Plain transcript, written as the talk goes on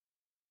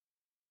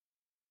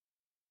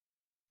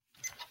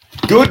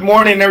Good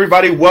morning,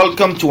 everybody.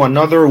 Welcome to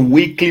another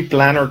weekly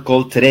planner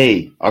call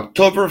today,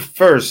 October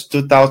 1st,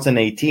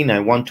 2018. I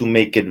want to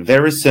make it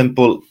very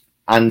simple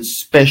and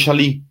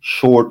especially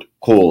short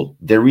call.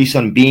 The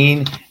reason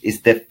being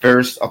is the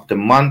first of the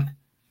month,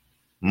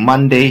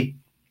 Monday.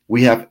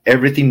 We have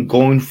everything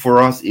going for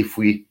us if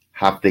we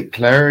have the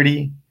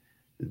clarity,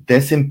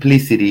 the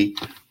simplicity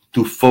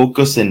to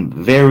focus in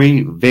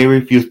very,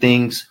 very few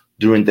things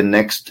during the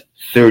next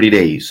 30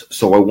 days.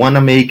 So I want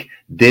to make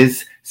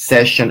this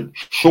session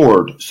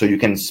short so you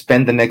can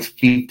spend the next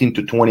 15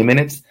 to 20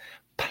 minutes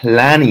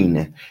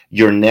planning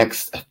your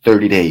next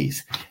 30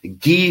 days.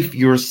 Give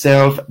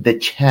yourself the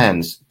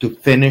chance to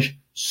finish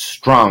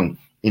strong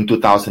in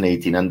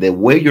 2018. And the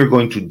way you're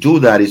going to do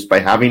that is by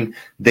having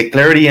the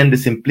clarity and the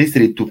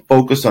simplicity to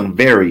focus on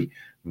very,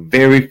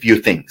 very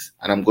few things.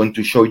 And I'm going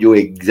to show you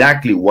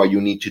exactly what you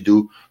need to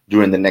do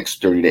during the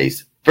next 30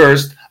 days.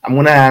 First, I'm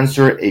going to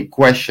answer a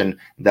question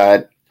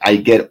that I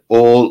get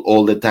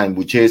all the time,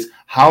 which is,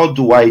 how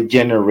do I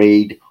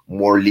generate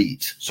more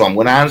leads? So I'm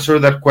going to answer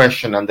that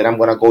question, and then I'm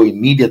going to go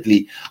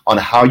immediately on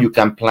how you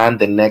can plan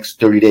the next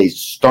 30 days,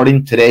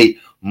 starting today,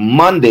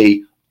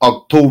 Monday,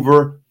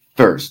 October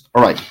 1st.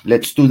 All right,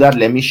 let's do that.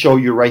 Let me show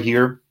you right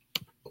here.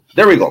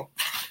 There we go.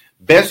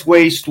 Best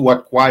ways to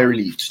acquire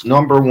leads.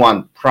 Number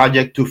one,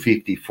 Project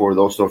 250. For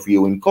those of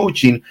you in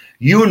coaching,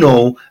 you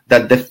know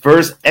that the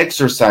first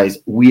exercise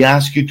we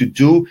ask you to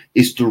do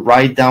is to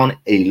write down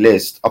a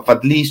list of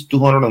at least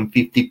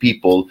 250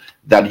 people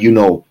that you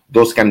know.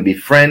 Those can be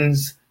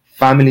friends,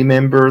 family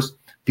members,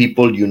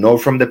 people you know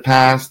from the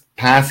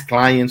past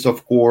clients,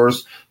 of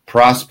course,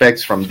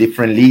 prospects from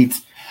different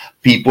leads,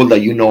 people that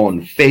you know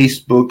on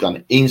Facebook,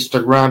 on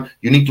Instagram.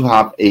 You need to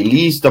have a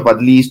list of at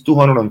least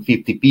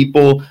 250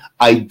 people.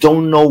 I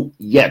don't know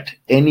yet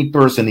any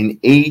person in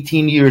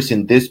 18 years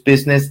in this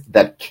business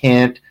that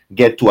can't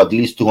get to at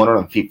least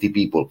 250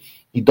 people.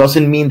 It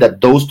doesn't mean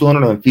that those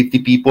 250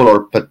 people are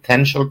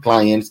potential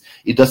clients.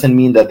 It doesn't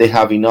mean that they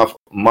have enough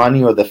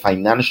money or the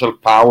financial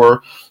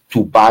power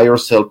to buy or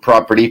sell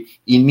property.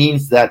 It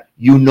means that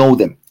you know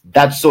them.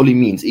 That's all it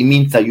means. It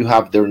means that you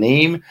have their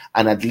name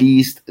and at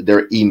least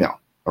their email.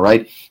 All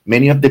right.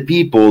 Many of the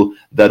people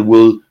that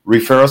will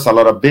refer us a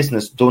lot of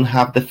business don't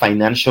have the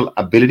financial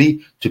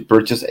ability to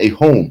purchase a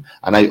home.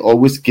 And I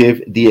always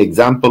give the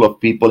example of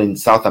people in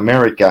South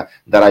America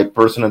that I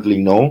personally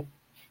know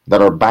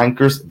that are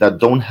bankers that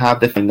don't have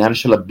the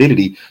financial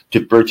ability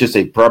to purchase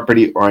a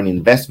property or an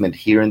investment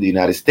here in the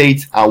United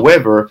States.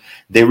 However,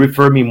 they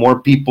refer me more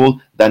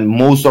people than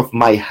most of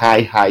my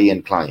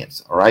high-end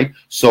clients. All right.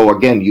 So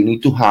again, you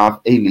need to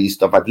have a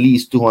list of at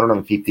least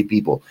 250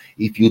 people.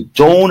 If you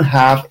don't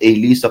have a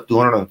list of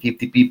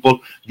 250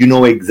 people, you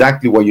know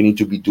exactly what you need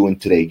to be doing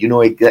today. You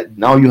know,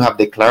 now you have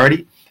the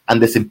clarity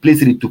and the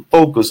simplicity to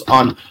focus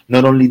on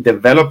not only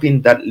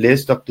developing that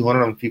list of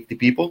 250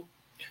 people,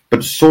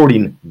 but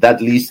sorting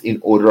that list in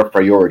order of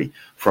priority.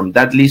 From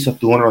that list of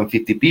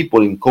 250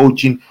 people in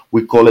coaching,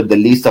 we call it the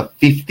list of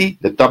 50,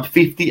 the top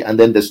 50, and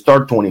then the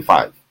start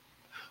 25.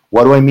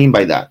 What do I mean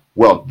by that?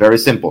 Well, very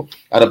simple.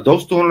 Out of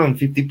those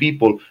 250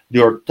 people,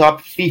 there are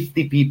top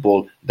 50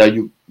 people that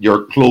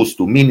you're close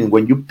to, meaning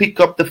when you pick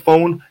up the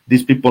phone,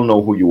 these people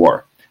know who you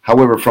are.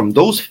 However, from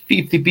those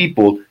 50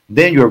 people,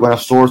 then you're going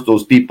to source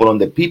those people on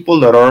the people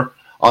that are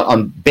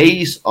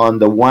based on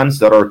the ones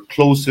that are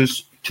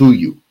closest to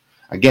you.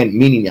 Again,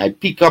 meaning I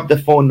pick up the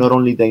phone, not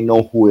only they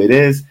know who it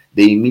is,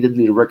 they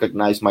immediately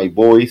recognize my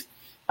voice,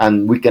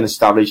 and we can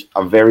establish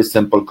a very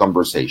simple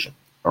conversation.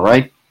 All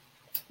right.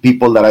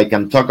 People that I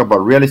can talk about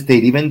real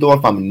estate, even though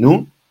if I'm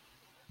new,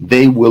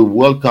 they will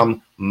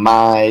welcome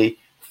my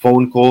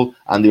phone call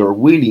and they are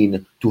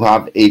willing to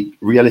have a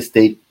real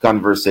estate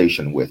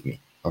conversation with me.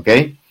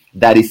 Okay.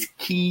 That is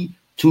key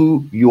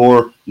to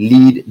your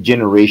lead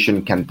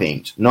generation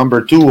campaigns.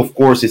 Number two, of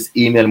course, is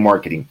email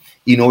marketing.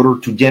 In order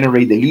to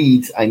generate the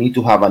leads, I need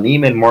to have an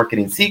email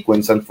marketing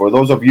sequence. And for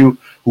those of you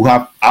who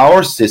have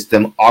our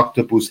system,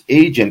 Octopus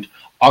Agent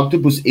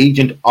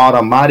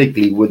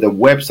automatically with a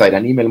website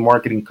and email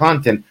marketing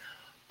content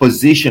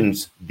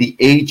positions the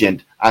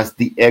agent as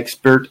the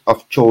expert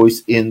of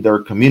choice in their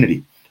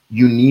community.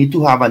 You need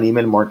to have an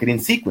email marketing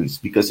sequence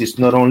because it's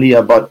not only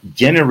about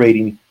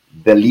generating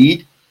the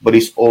lead, but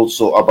it's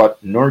also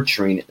about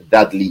nurturing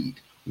that lead,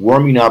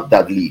 warming up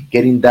that lead,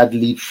 getting that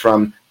lead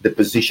from the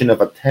position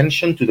of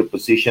attention to the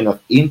position of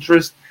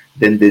interest,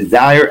 then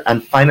desire,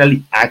 and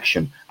finally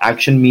action.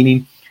 Action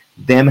meaning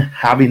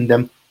having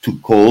them to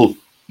call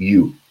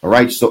you. All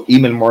right. So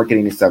email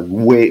marketing is a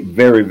very,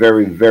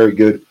 very, very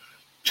good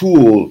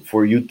tool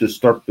for you to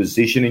start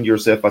positioning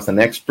yourself as an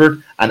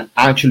expert. And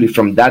actually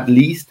from that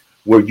list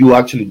where you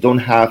actually don't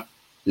have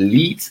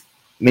leads,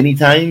 many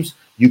times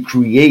you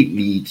create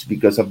leads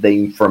because of the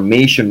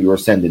information you're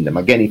sending them.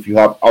 Again, if you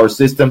have our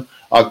system,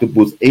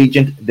 Octopus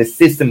Agent, the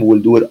system will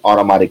do it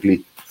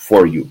automatically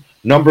for you.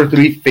 Number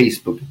three,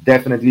 Facebook.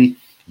 Definitely,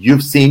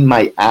 you've seen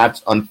my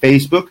ads on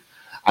Facebook,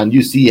 and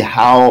you see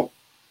how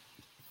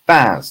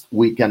fast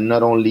we can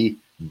not only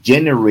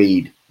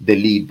generate the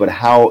lead, but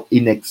how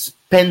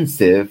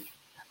inexpensive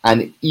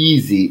and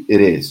easy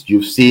it is.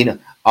 You've seen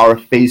our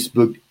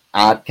Facebook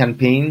ad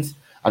campaigns,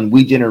 and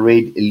we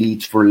generate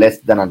leads for less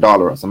than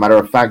 $1. As a matter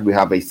of fact, we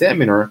have a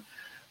seminar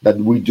that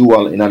we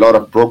do in a lot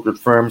of brokerage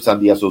firms and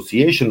the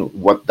association,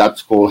 what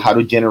that's called how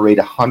to generate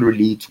 100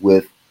 leads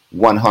with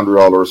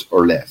 $100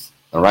 or less.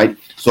 All right.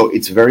 So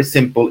it's very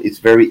simple. It's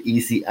very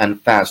easy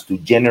and fast to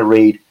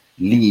generate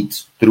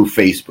leads through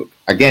Facebook.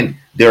 Again,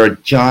 there are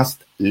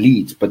just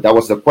leads, but that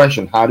was the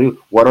question.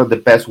 What are the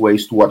best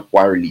ways to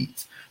acquire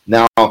leads?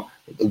 Now,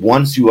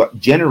 once you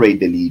generate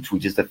the leads,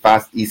 which is the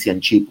fast, easy,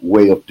 and cheap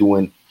way of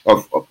doing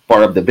of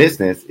part of the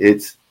business,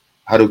 it's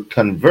how to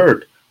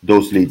convert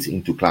those leads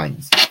into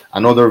clients.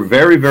 Another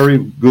very, very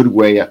good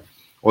way,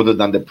 other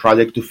than the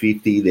Project to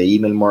 50, the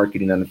email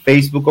marketing, and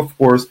Facebook, of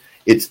course,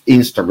 it's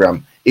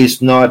Instagram.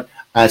 It's not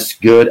as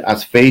good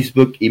as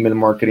Facebook, email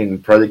marketing,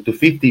 and Project to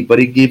 50, but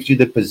it gives you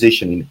the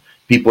positioning.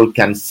 People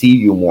can see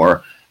you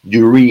more.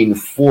 You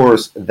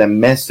reinforce the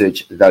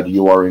message that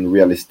you are in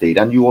real estate,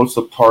 and you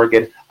also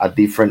target a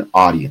different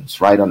audience,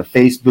 right? On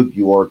Facebook,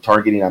 you are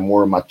targeting a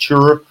more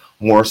mature,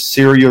 more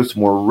serious,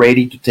 more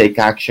ready to take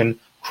action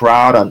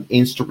crowd. On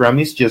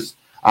Instagram, it's just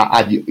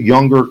a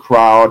younger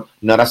crowd,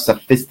 not as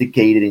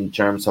sophisticated in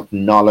terms of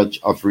knowledge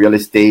of real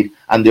estate,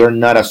 and they're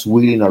not as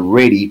willing or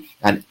ready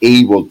and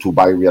able to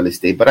buy real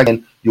estate. But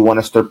again, you want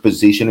to start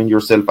positioning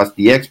yourself as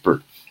the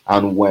expert.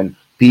 And when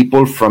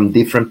people from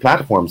different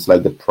platforms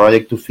like the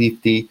Project to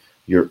 50,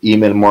 your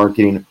email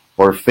marketing,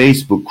 or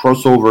Facebook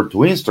cross over to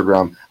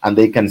Instagram and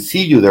they can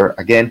see you there,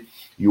 again,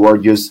 you are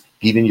just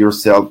giving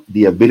yourself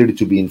the ability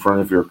to be in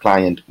front of your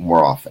client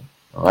more often.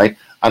 All right.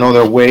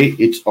 Another way,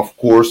 it's of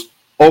course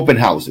open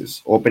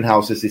houses. Open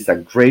houses is a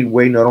great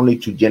way not only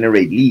to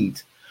generate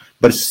leads,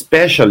 but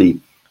especially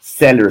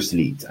sellers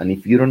leads. And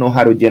if you don't know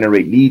how to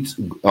generate leads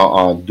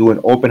doing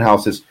open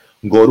houses,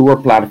 go to our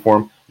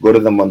platform, go to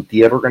the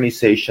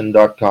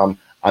montielorganization.com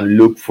and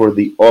look for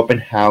the open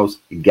house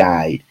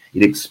guide.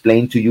 It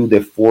explains to you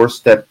the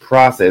 4-step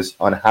process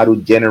on how to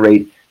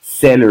generate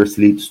sellers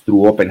leads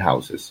through open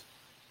houses.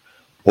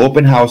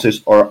 Open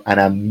houses are an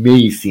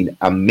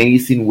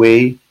amazing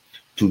way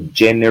to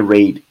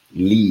generate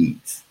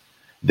leads.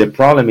 The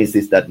problem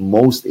is that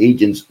most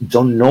agents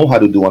don't know how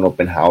to do an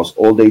open house.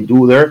 All they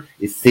do there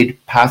is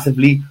sit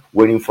passively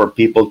waiting for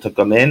people to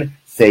come in,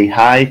 say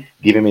hi,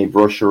 give them a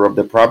brochure of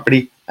the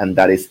property, and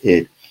that is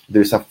it.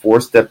 There's a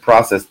 4-step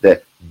process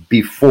that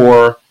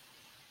before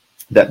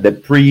the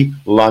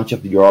pre-launch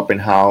of your open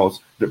house,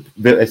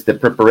 it's the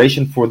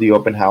preparation for the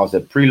open house, the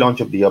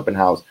pre-launch of the open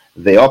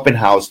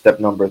house, step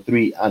number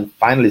 3, and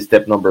finally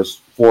step number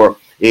 4,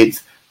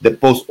 it's the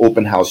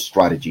post-open house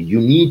strategy. You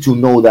need to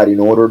know that in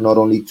order not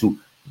only to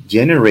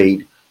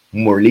generate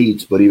more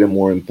leads, but even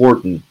more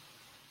important,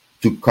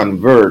 to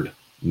convert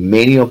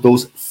many of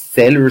those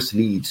sellers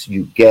leads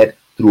you get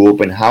through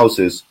open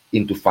houses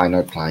into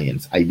final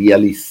clients,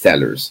 ideally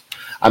sellers.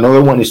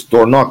 Another one is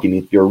door knocking.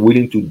 If you're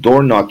willing to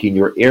door knock in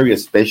your area,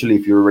 especially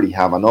if you already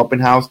have an open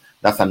house,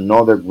 that's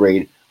another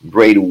great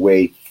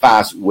way,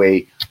 fast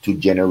way to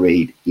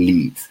generate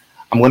leads.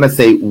 I'm going to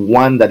say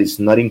one that is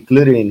not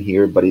included in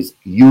here, but is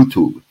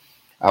YouTube.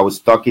 I was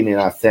talking in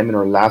a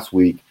seminar last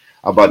week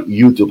about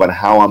YouTube and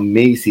how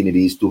amazing it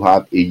is to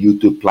have a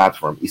YouTube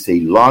platform. It's a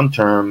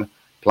long-term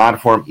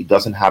platform. It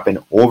doesn't happen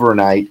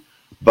overnight,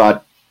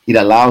 but it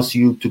allows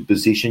you to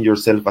position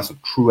yourself as a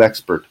true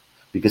expert,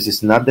 because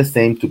it's not the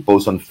same to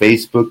post on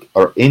Facebook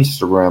or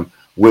Instagram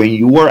when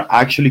you are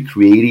actually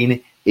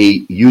creating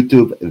a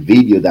YouTube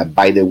video that,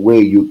 by the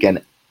way, you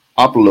can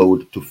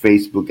upload to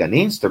Facebook and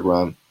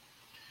Instagram.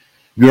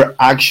 You're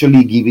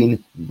actually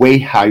giving way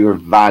higher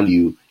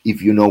value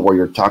if you know what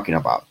you're talking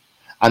about.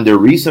 And the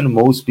reason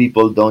most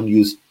people don't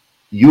use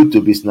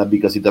YouTube is not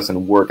because it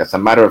doesn't work. As a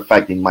matter of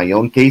fact, in my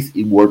own case,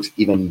 it works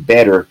even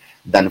better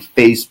than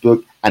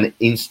Facebook and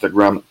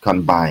Instagram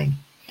combined.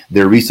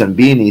 The reason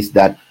being is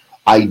that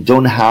I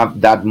don't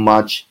have that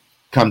much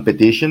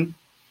competition.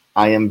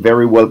 I am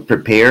very well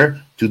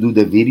prepared to do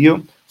the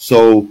video.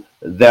 So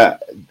the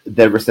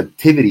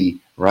receptivity,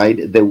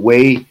 right? The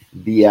way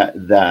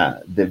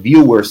the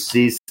viewer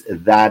sees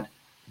that,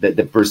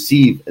 the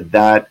perceive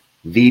that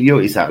video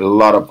is a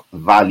lot of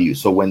value.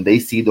 So when they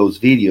see those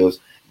videos,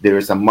 there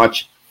is a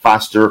much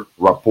faster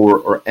rapport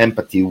or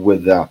empathy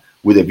with the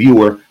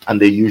viewer, and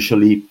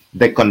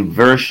the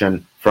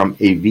conversion from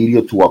a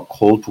video to a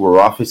call to our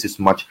office is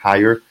much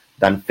higher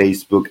than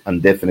Facebook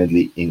and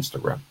definitely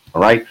Instagram.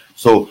 All right.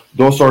 So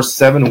those are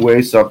 7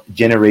 ways of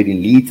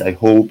generating leads. I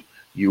hope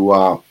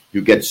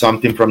you get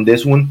something from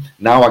this one.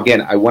 Now,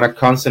 again, I want to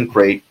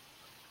concentrate.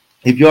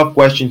 If you have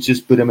questions,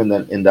 just put them in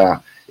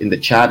the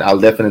chat. I'll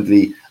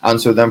definitely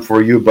answer them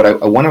for you. But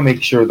I want to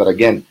make sure that,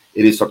 again,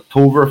 it is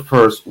October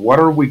 1st. What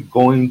are we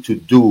going to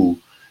do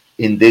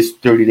in this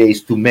 30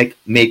 days to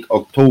make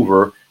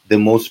October the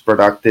most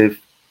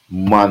productive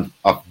month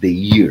of the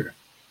year?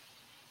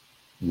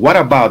 What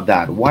about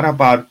that? What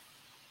about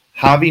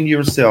having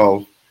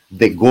yourself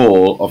the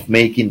goal of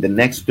making the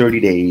next 30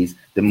 days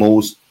the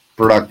most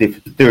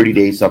productive 30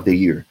 days of the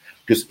year?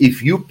 Because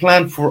if you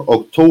plan for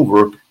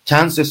October,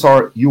 chances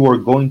are you are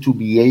going to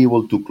be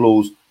able to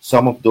close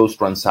some of those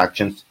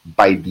transactions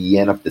by the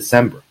end of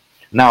December.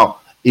 Now,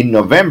 in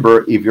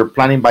November, if you're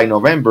planning by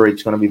November,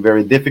 it's going to be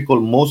very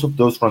difficult. Most of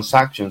those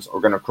transactions are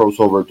going to cross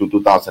over to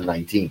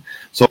 2019.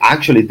 So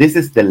actually, this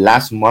is the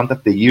last month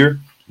of the year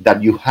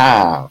that you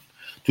have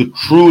to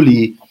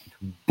truly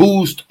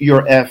boost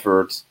your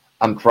efforts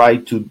and try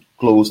to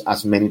close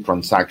as many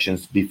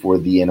transactions before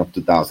the end of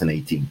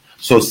 2018.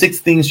 So 6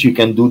 things you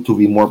can do to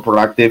be more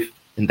productive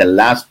in the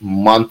last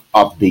month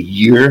of the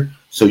year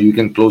so you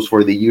can close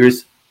for the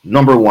years.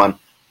 Number 1,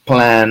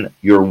 plan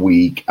your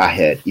week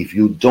ahead. If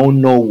you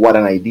don't know what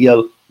an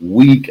ideal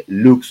week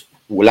looks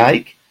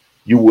like,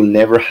 you will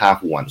never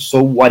have one.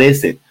 So what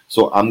is it?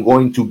 So I'm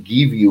going to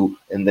give you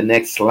in the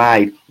next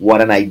slide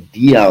what an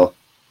ideal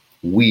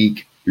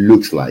week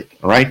looks like.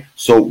 All right.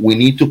 So we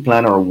need to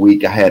plan our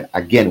week ahead.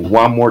 Again,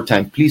 one more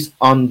time, please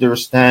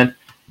understand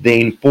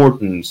the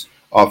importance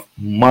of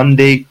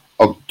Monday,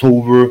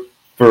 October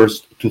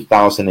 1st,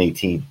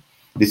 2018.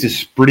 This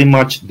is pretty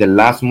much the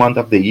last month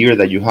of the year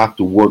that you have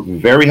to work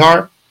very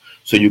hard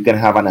so you can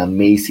have an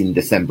amazing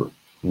December.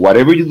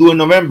 Whatever you do in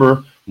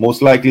November,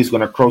 most likely is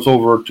going to cross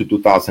over to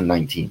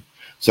 2019.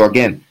 So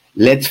again,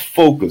 let's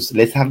focus.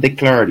 Let's have the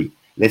clarity.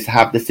 Let's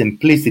have the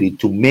simplicity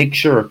to make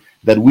sure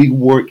that we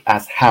work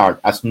as hard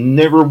as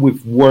never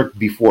we've worked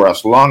before,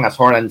 as long, as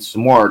hard and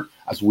smart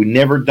as we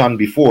never done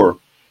before,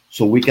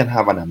 so we can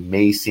have an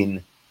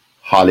amazing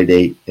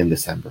holiday in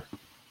December.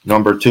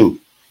 Number 2,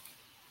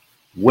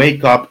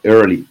 wake up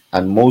early.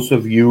 And most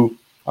of you,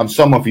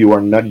 some of you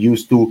are not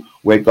used to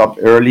wake up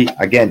early.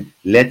 Again,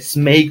 let's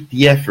make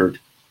the effort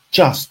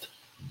just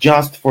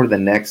for the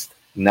next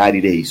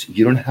 90 days.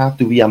 You don't have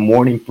to be a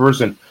morning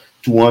person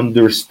to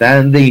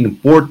understand the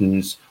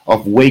importance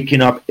of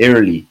waking up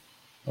early.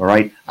 All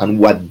right. And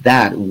what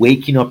that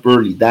waking up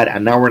early, that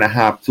an hour and a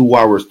half, 2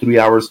 hours, 3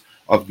 hours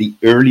of the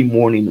early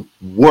morning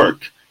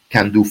work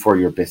can do for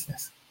your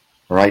business.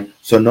 All right.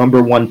 So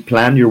number 1,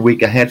 plan your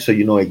week ahead so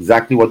you know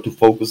exactly what to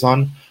focus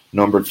on.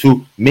 Number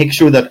 2, make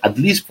sure that at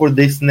least for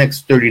this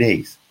next 30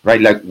 days,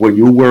 right? Like when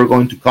you were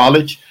going to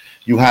college,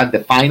 you had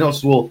the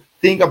finals. Well,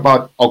 think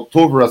about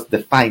October as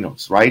the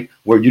finals, right?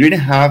 Where you didn't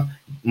have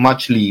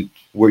much leave,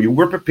 where you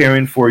were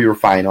preparing for your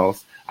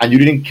finals, and you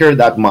didn't care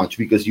that much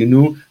because you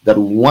knew that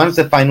once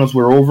the finals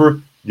were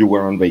over, you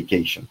were on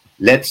vacation.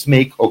 Let's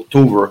make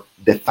October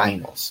the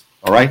finals.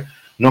 All right.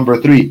 Number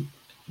 3,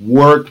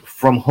 work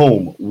from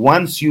home.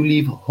 Once you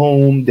leave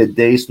home, the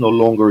day is no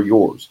longer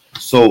yours.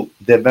 So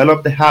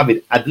develop the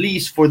habit, at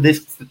least for this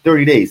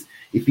 30 days.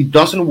 If it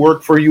doesn't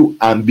work for you,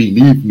 and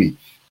believe me,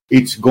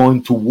 it's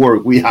going to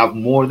work. We have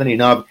more than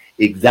enough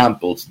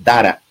examples,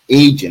 data,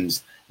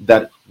 agents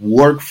that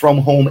work from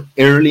home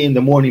early in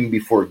the morning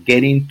before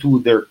getting to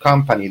their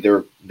company,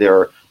 their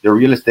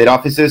real estate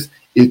offices.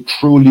 It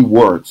truly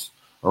works.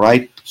 All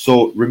right.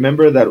 So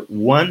remember that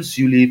once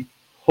you leave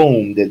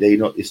home, the day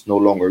is no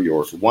longer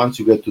yours. Once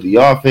you get to the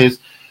office,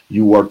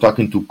 you are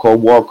talking to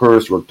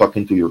co-workers, you're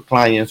talking to your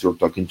clients, you're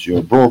talking to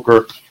your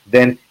broker,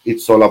 then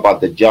it's all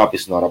about the job.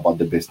 It's not about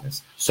the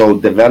business. So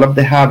develop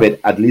the habit,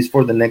 at least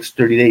for the next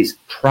 30 days.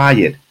 Try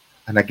it.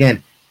 And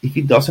again, if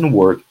it doesn't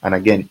work, and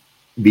again,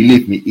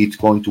 believe me, it's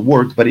going to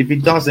work. But if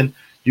it doesn't,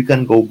 you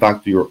can go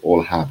back to your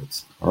old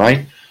habits. All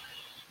right.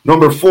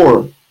 Number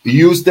 4,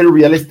 use the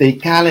real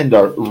estate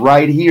calendar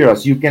right here.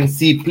 As you can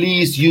see,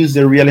 please use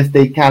the real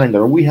estate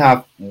calendar. We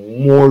have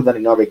more than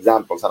enough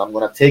examples, and I'm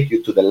going to take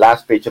you to the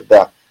last page of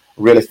the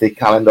real estate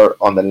calendar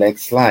on the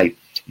next slide.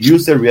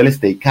 Use the real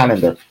estate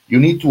calendar. You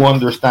need to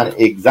understand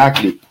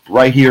exactly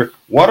right here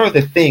what are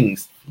the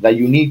things that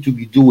you need to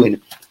be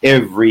doing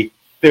every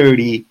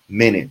 30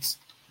 minutes.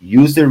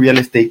 Use the real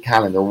estate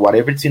calendar.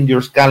 Whatever it's in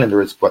your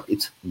calendar is what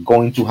it's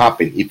going to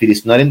happen. If it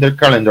is not in their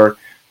calendar,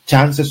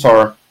 chances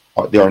are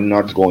they are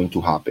not going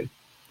to happen.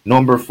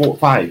 Number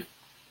 5,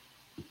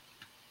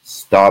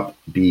 stop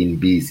being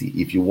busy.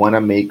 If you want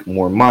to make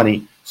more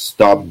money,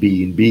 stop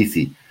being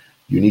busy.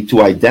 You need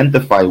to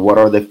identify what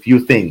are the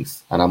few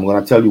things, and I'm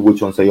going to tell you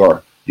which ones they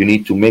are. You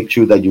need to make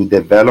sure that you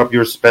develop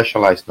your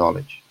specialized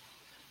knowledge,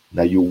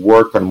 that you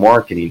work on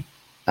marketing,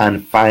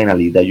 and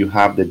finally, that you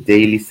have the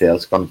daily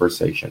sales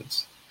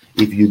conversations.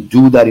 If you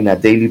do that in a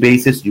daily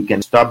basis, you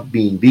can stop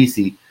being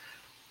busy,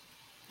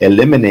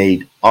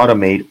 eliminate,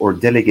 automate, or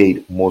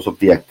delegate most of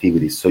the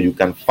activities. So you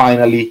can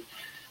finally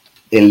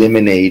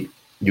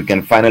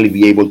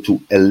be able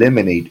to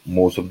eliminate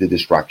most of the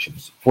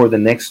distractions. For the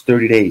next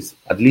 30 days,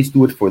 at least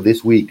do it for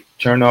this week.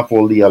 Turn off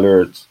all the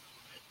alerts.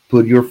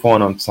 Put your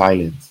phone on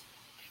silence.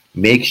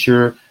 Make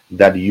sure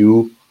that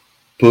you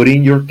put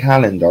in your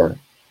calendar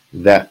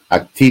the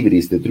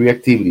activities, the 3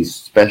 activities: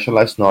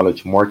 specialized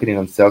knowledge, marketing,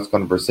 and sales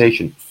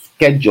conversation.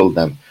 Schedule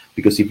them,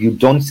 because if you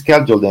don't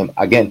schedule them,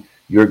 again,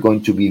 you're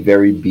going to be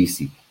very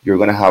busy. You're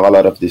going to have a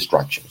lot of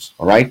distractions.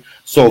 All right.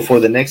 So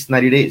for the next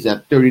 90 days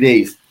and 30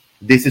 days,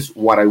 this is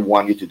what I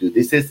want you to do.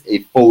 This is a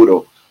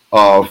photo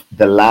of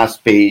the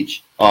last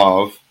page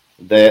of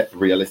the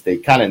real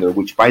estate calendar,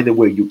 which, by the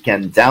way, you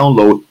can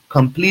download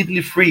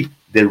completely free.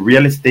 the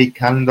real estate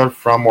calendar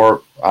from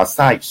our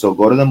site. So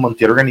go to the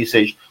Montiel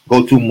organization,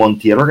 go to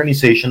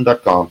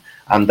montielorganization.com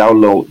and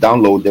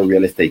download the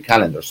real estate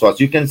calendar. So as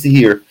you can see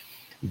here,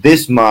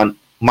 this month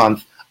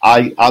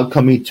I'll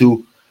commit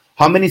to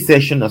how many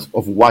sessions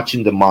of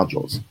watching the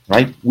modules,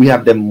 right? We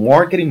have the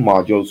marketing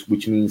modules,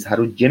 which means how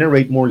to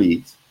generate more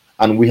leads.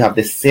 And we have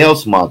the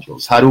sales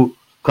modules, how to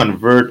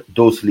convert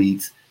those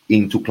leads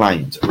into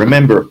clients.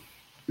 Remember,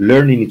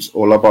 learning is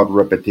all about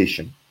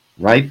repetition,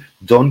 right?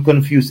 Don't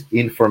confuse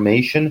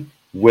information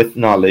with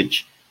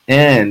knowledge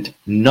and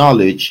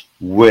knowledge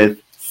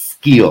with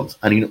skills.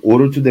 And in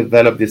order to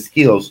develop the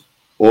skills,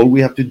 all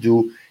we have to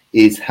do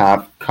is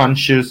have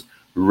conscious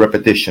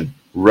repetition.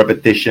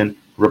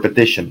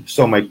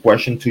 So my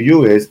question to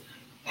you is,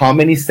 how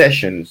many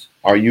sessions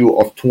are you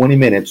of 20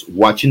 minutes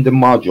watching the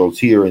modules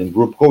here in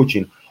group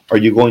coaching are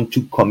you going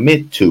to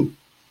commit to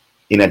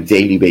in a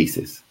daily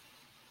basis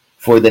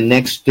for the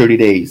next 30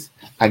 days?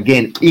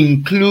 Again,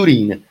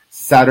 including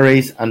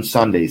Saturdays and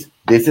Sundays.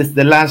 This is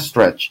the last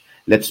stretch.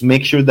 Let's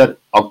make sure that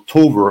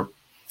October,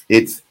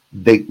 it's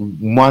the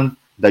month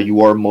that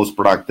you are most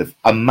productive.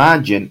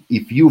 Imagine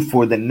if you,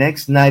 for the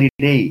next 90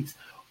 days,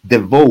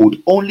 devote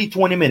only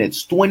 20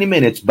 minutes,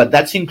 but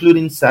that's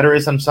including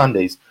Saturdays and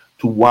Sundays,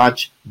 to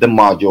watch the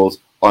modules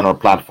on our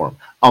platform.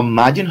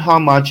 Imagine how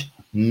much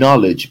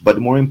knowledge, but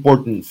more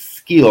important,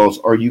 skills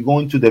are you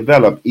going to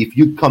develop if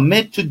you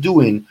commit to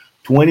doing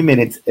 20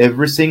 minutes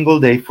every single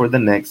day for the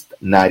next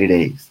 90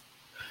 days.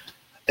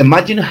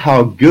 Imagine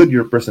how good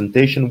your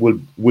presentation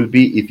will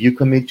be if you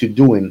commit to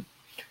doing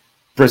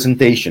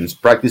presentations.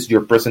 Practice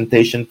your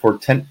presentation for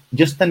 10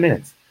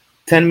 minutes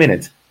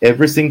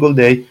every single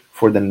day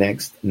for the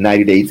next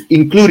 90 days,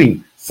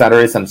 including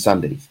Saturdays and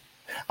Sundays.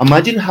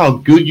 Imagine how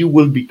good you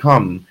will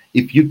become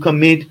if you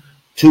commit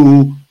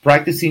to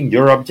practicing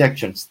your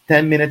objections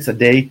 10 minutes a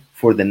day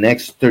for the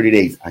next 30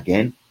 days,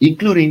 again,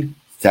 including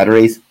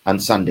Saturdays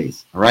and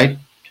Sundays. All right.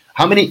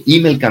 How many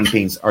email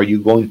campaigns are you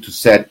going to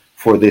set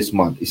for this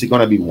month? Is it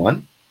going to be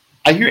one?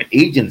 I hear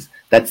agents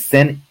that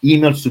send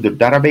emails to their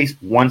database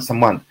once a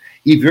month.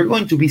 If you're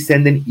going to be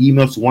sending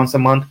emails once a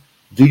month,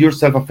 do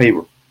yourself a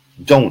favor.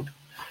 Don't.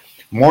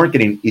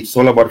 Marketing, it's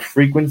all about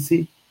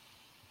frequency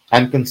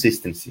and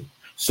consistency.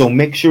 So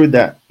make sure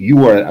that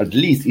you are, at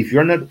least, if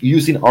you're not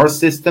using our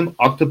system,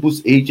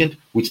 Octopus Agent,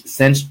 which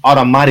sends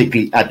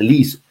automatically at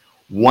least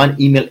one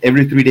email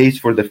every 3 days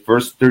for the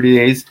first 30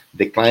 days,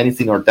 the client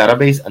is in our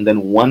database, and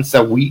then once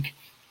a week,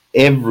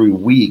 every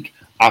week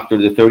after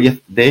the 30th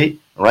day,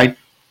 right?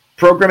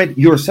 Program it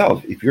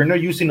yourself. If you're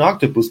not using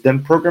Octopus,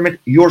 then program it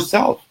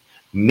yourself.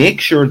 Make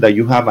sure that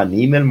you have an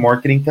email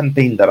marketing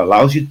campaign that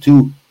allows you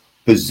to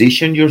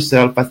position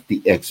yourself as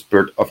the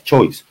expert of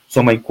choice.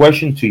 So my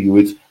question to you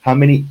is, how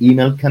many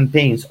email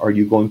campaigns are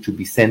you going to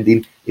be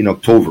sending in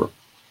October?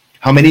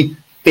 How many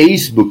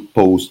Facebook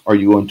posts are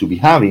you going to be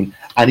having?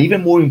 And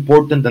even more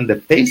important than the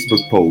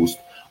Facebook post,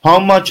 how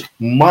much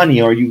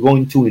money are you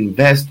going to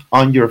invest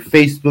on your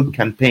Facebook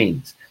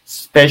campaigns?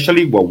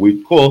 Especially what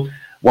we call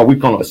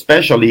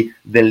especially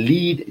the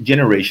lead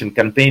generation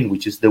campaign,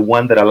 which is the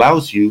one that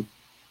allows you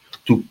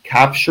to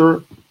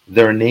capture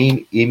their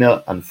name,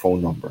 email, and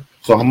phone number.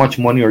 So how much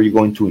money are you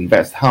going to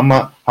invest? How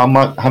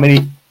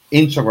many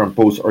Instagram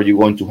posts are you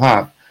going to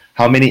have?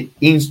 How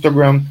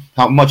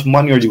much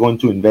money are you going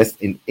to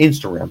invest in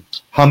Instagram?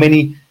 How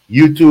many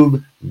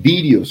YouTube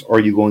videos are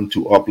you going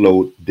to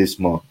upload this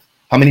month?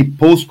 How many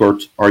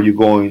postcards are you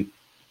going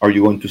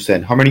to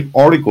send? How many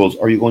articles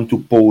are you going to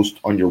post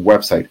on your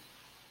website?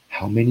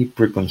 How many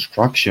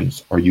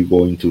pre-constructions are you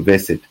going to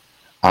visit?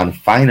 And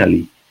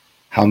finally,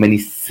 how many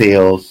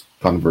sales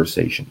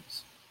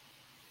conversations?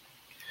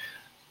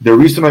 The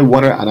reason I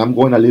want to, and I'm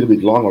going a little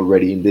bit long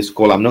already in this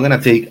call, I'm not going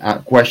to take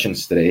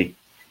questions today.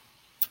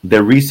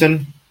 The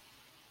reason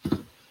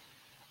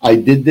I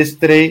did this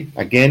today,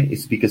 again,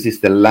 is because it's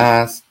the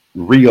last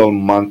real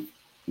month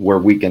where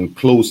we can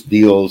close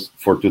deals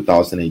for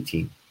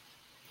 2018.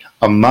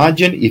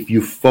 Imagine if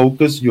you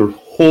focus your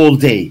whole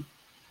day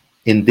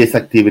in these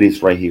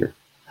activities right here.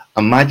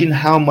 Imagine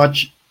how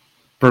much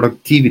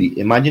productivity,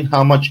 imagine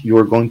how much you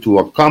are going to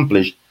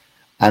accomplish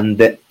and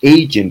the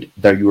agent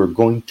that you are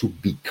going to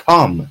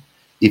become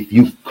if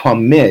you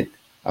commit,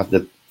 as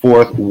the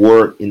fourth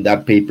word in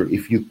that paper,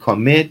 if you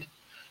commit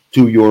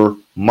to your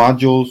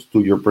modules,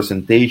 to your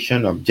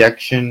presentation,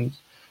 objections,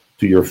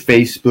 to your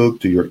Facebook,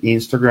 to your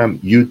Instagram,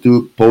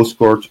 YouTube,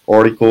 postcards,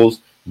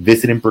 articles,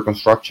 visiting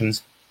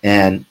pre-constructions,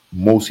 and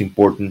most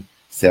important,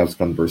 sales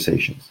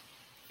conversations.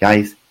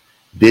 Guys,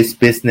 this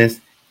business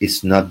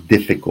is not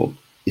difficult.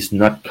 It's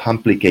not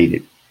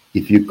complicated.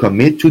 If you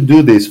commit to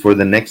do this for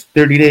the next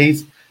 30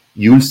 days,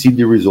 you'll see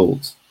the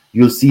results.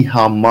 You'll see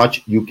how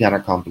much you can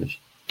accomplish.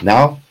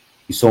 Now,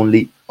 it's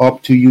only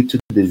up to you to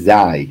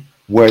decide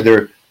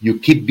whether you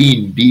keep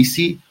being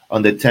busy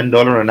on the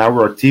 $10 an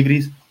hour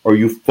activities or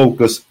you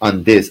focus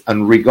on this.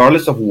 And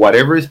regardless of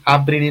whatever is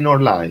happening in our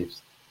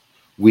lives,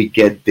 we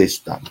get this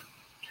done.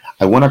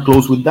 I want to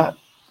close with that.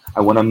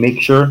 I want to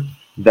make sure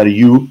that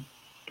you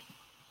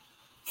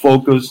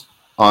focus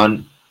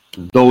on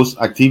those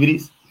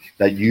activities,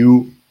 that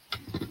you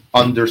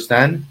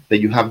understand that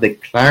you have the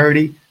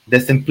clarity, the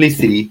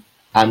simplicity,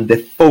 and the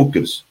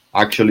focus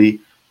actually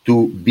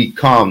to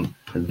become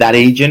that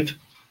agent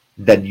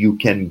that you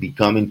can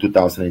become in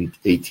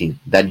 2018,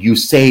 that you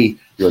say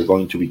you're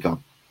going to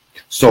become.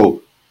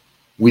 So,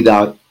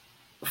 without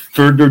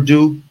further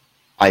ado,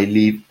 I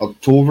leave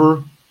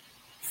October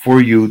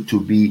for you to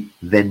be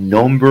the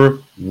number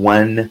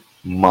one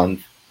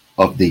month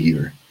of the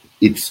year.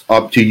 It's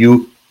up to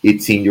you,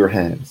 it's in your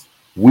hands.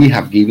 We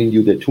have given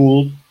you the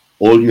tools.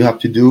 All you have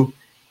to do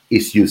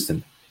is use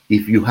them.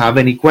 If you have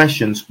any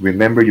questions,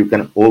 remember you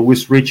can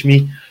always reach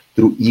me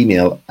through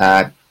email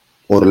at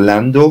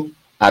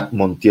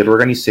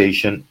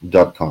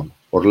orlando@montielorganization.com.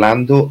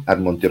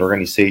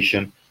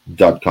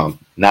 Orlando@montielorganization.com.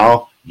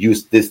 Now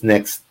use this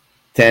next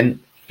 10,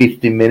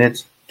 15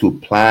 minutes to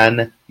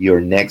plan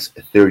your next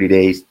 30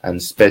 days and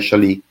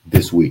especially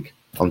this week.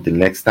 Until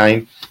next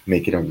time,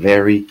 make it a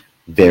very,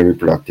 very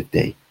productive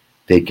day.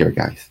 Take care,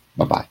 guys.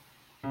 Bye-bye.